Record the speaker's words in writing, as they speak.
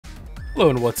Hello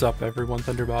and what's up everyone,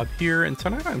 Thunderbob here, and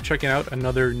tonight I'm checking out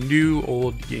another new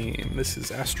old game. This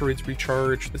is Asteroids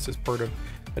Recharge. This is part of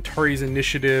Atari's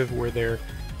initiative where they're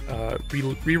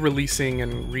re-releasing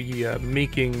and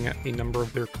remaking a number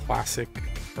of their classic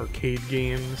arcade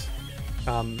games.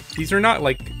 These are not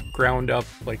like ground up,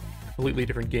 like completely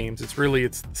different games. It's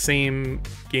the same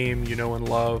game you know and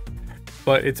love,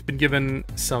 but it's been given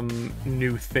some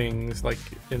new things. Like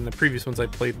in the previous ones I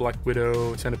played, Black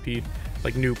Widow, Centipede,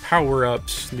 like new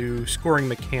power-ups, new scoring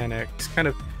mechanics, kind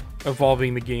of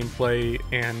evolving the gameplay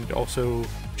and also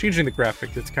changing the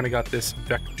graphics. It's kind of got this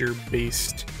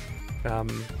vector-based, kind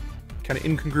of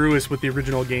incongruous with the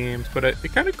original games, but it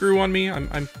kind of grew on me.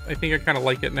 I think I kind of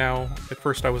like it now. At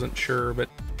first I wasn't sure, but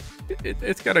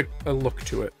it's got a look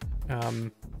to it.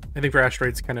 I think for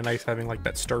Asteroids, it's kind of nice having like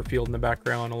that star field in the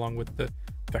background along with the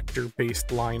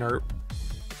vector-based line art.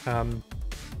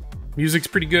 Music's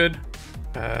pretty good.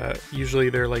 Usually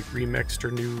they're like remixed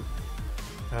or new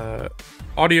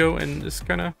audio, and it's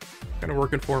kind of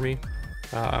working for me.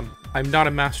 I'm not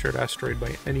a master at Asteroid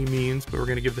by any means, but we're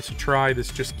going to give this a try. This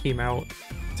just came out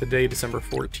today, December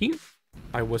 14th.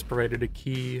 I was provided a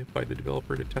key by the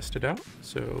developer to test it out,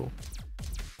 so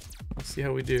let's see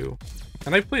how we do.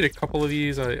 And I played a couple of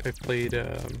these. I played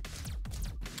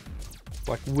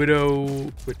Black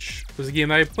Widow, which was a game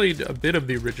that I played a bit of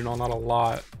the original, not a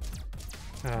lot.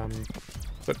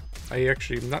 But I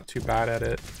actually am not too bad at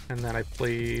it. And then I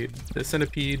played the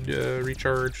Centipede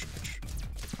Recharge, which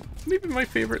may be my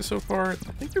favorite so far. I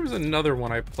think there was another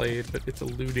one I played, but it's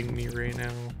eluding me right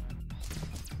now.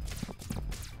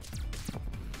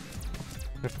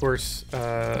 And of course,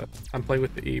 I'm playing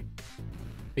with a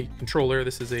controller.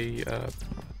 This is a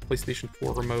PlayStation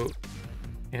 4 remote,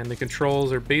 and the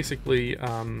controls are basically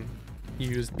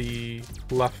use the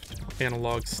left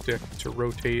analog stick to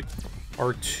rotate.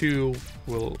 R2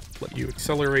 will let you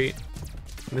accelerate,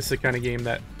 and this is the kind of game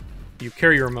that you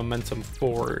carry your momentum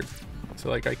forward. So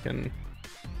like I can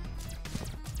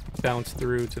bounce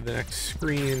through to the next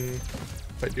screen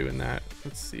by doing that.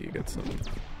 Let's see, got some...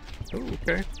 Oh,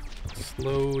 okay.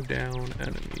 Slow down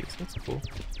enemies. That's cool.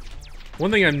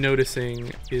 One thing I'm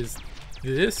noticing is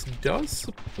this does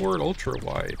support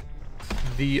Ultrawide.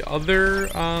 The other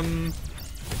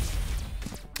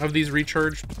of these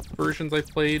recharged versions I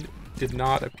played did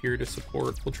not appear to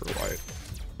support Ultrawide.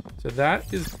 So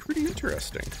that is pretty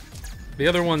interesting. The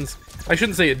other ones, I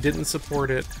shouldn't say it didn't support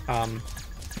it.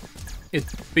 It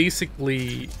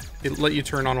basically, it let you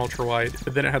turn on Ultrawide,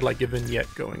 but then it had like a vignette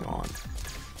going on,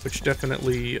 which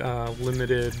definitely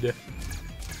limited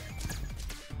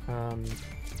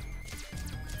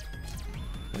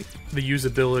like the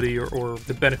usability or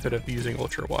the benefit of using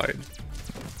Ultrawide.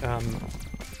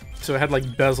 So it had like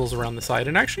bezels around the side,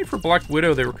 and actually for Black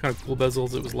Widow they were kind of cool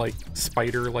bezels. It was like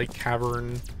spider-like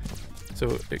cavern,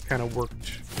 so it kind of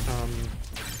worked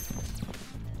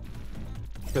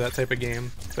for that type of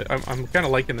game. But I'm kind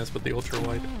of liking this with the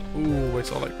Ultrawide. Ooh, I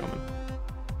saw that coming.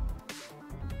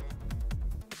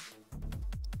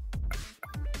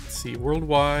 Let's see,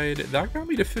 worldwide, that got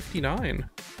me to 59.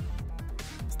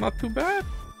 It's not too bad.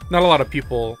 Not a lot of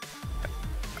people,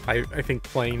 I think,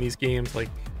 playing these games. Like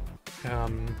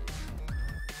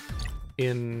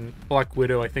in Black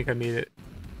Widow, I think I made it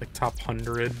like top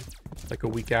 100 like a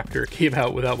week after it came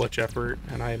out without much effort,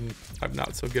 and I'm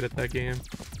not so good at that game.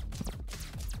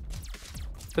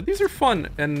 But these are fun,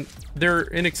 and they're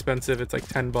inexpensive. It's like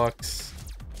 10 bucks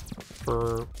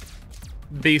for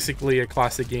basically a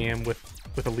classic game with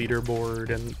a leaderboard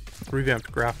and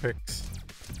revamped graphics.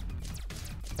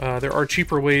 There are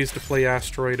cheaper ways to play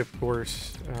Asteroid, of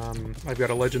course. I've got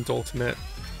a Legends Ultimate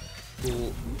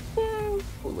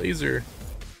laser,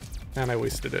 and I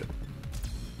wasted it,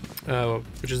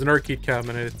 which is an arcade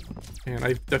cabinet, and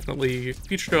I've definitely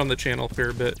featured it on the channel a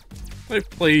fair bit. I've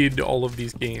played all of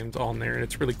these games on there, and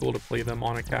it's really cool to play them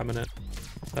on a cabinet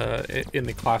in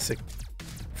the classic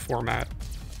format.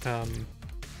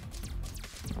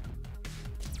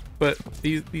 But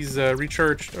these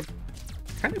recharged, I'm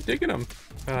kind of digging them.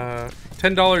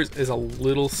 $10 is a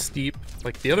little steep.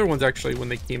 Like the other ones, actually, when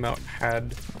they came out,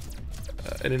 had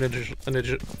an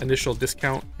initial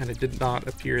discount, and it did not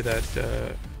appear that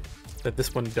that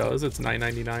this one does. It's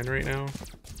 $9.99 right now,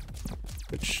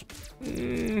 which,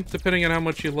 depending on how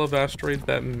much you love Asteroids,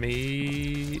 that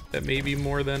may be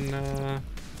more than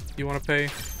you want to pay.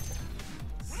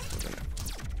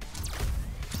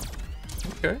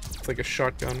 Okay, it's like a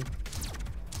shotgun.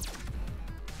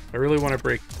 I really want to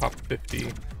break top 50.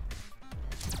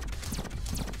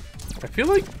 I feel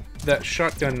like that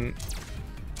shotgun...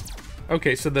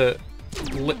 Okay, so the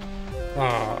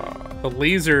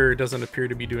laser doesn't appear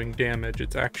to be doing damage.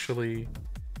 It's actually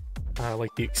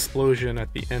like the explosion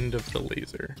at the end of the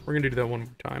laser. We're gonna do that one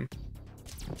more time.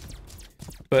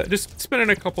 But just spending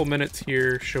a couple minutes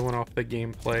here showing off the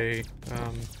gameplay.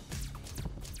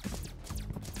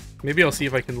 Maybe I'll see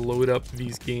if I can load up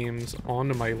these games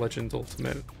onto my Legends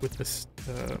Ultimate with this.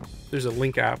 There's a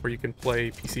Link app where you can play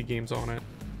PC games on it.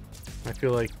 I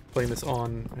feel like playing this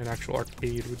on an actual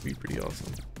arcade would be pretty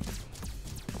awesome.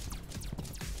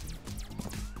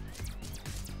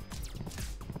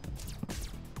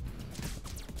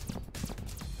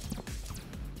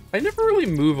 I never really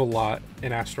move a lot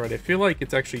in Asteroid. I feel like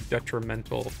it's actually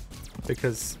detrimental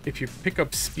because if you pick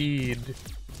up speed,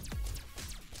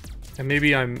 and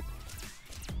maybe I'm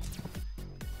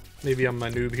a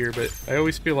noob here, but I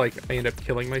always feel like I end up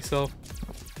killing myself.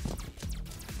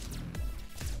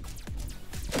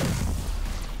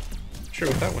 Not sure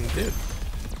what that one did.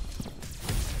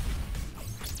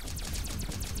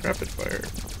 Rapid fire.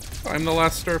 I'm the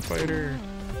last starfighter.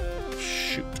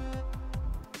 Shoot.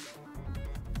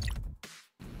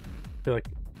 I feel like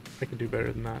I can do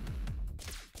better than that.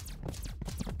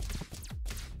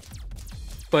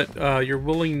 But your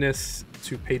willingness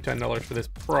to pay $10 for this,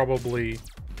 probably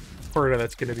part of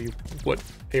that's going to be what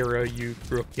era you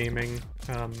grew up gaming.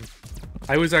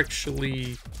 I was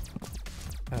actually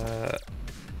a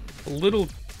little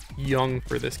young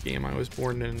for this game. I was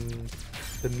born in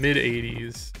the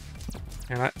mid-'80s,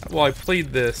 and I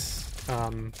played this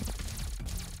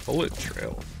bullet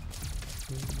trail.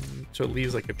 So it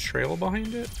leaves like a trail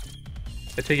behind it.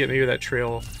 I take it maybe that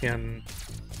trail can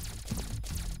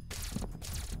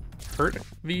hurt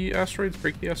the asteroids,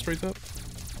 break the asteroids up.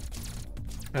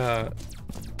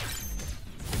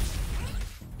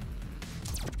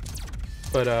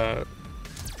 But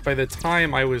by the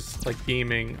time I was like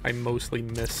gaming, I mostly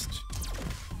missed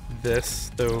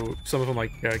this, though some of them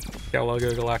like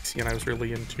Galaga Galaxian I was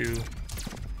really into.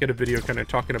 Get a video kind of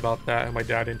talking about that, and my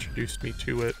dad introduced me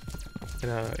to it in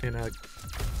a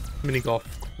mini golf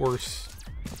course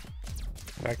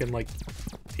back in like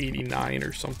 '89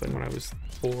 or something when I was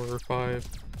 4 or 5.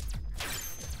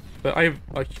 But I have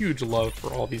a huge love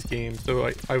for all these games,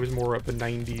 though I was more of a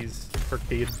 90s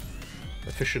arcade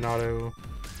aficionado.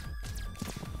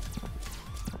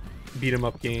 Beat 'em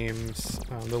up games,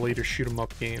 the later shoot 'em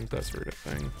up games, that sort of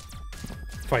thing.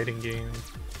 Fighting games.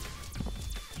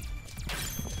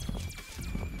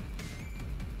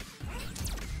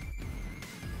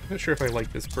 Not sure if I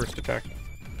like this burst attack,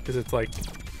 because it's like,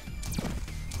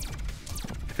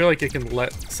 I feel like it can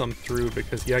let some through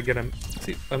because, yeah,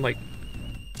 see, I'm like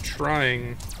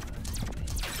trying.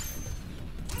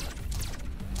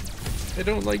 I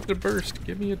don't like the burst,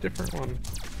 give me a different one.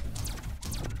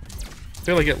 I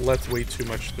feel like it lets way too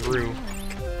much through.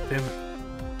 Damn it.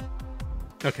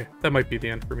 Okay, that might be the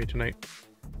end for me tonight.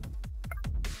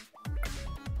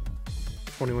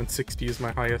 2160 is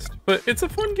my highest, but it's a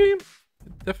fun game.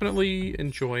 Definitely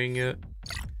enjoying it.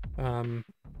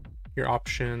 Your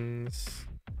options,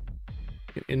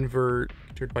 you can invert,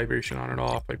 turn vibration on and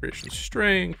off, vibration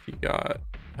strength. You got,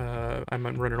 I'm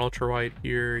running ultrawide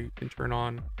here. You can turn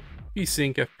on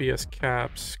VSync, FPS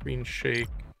caps, screen shake.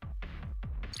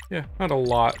 Yeah, not a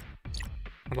lot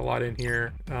in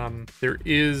here. There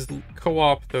is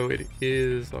co-op, though it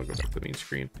is, I'll go back to the main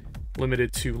screen,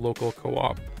 limited to local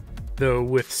co-op. Though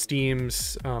with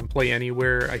Steam's Play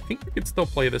Anywhere, I think you could still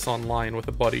play this online with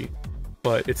a buddy,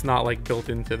 but it's not like built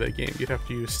into the game. You'd have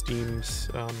to use Steam's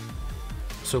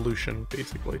solution,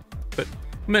 basically. But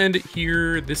I'm gonna end it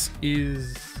here. This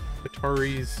is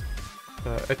Atari's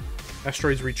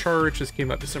Asteroids Recharge. This came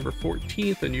out December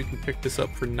 14th, and you can pick this up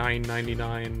for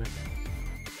 $9.99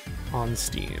 on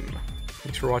Steam.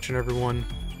 Thanks for watching, everyone.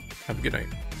 Have a good night.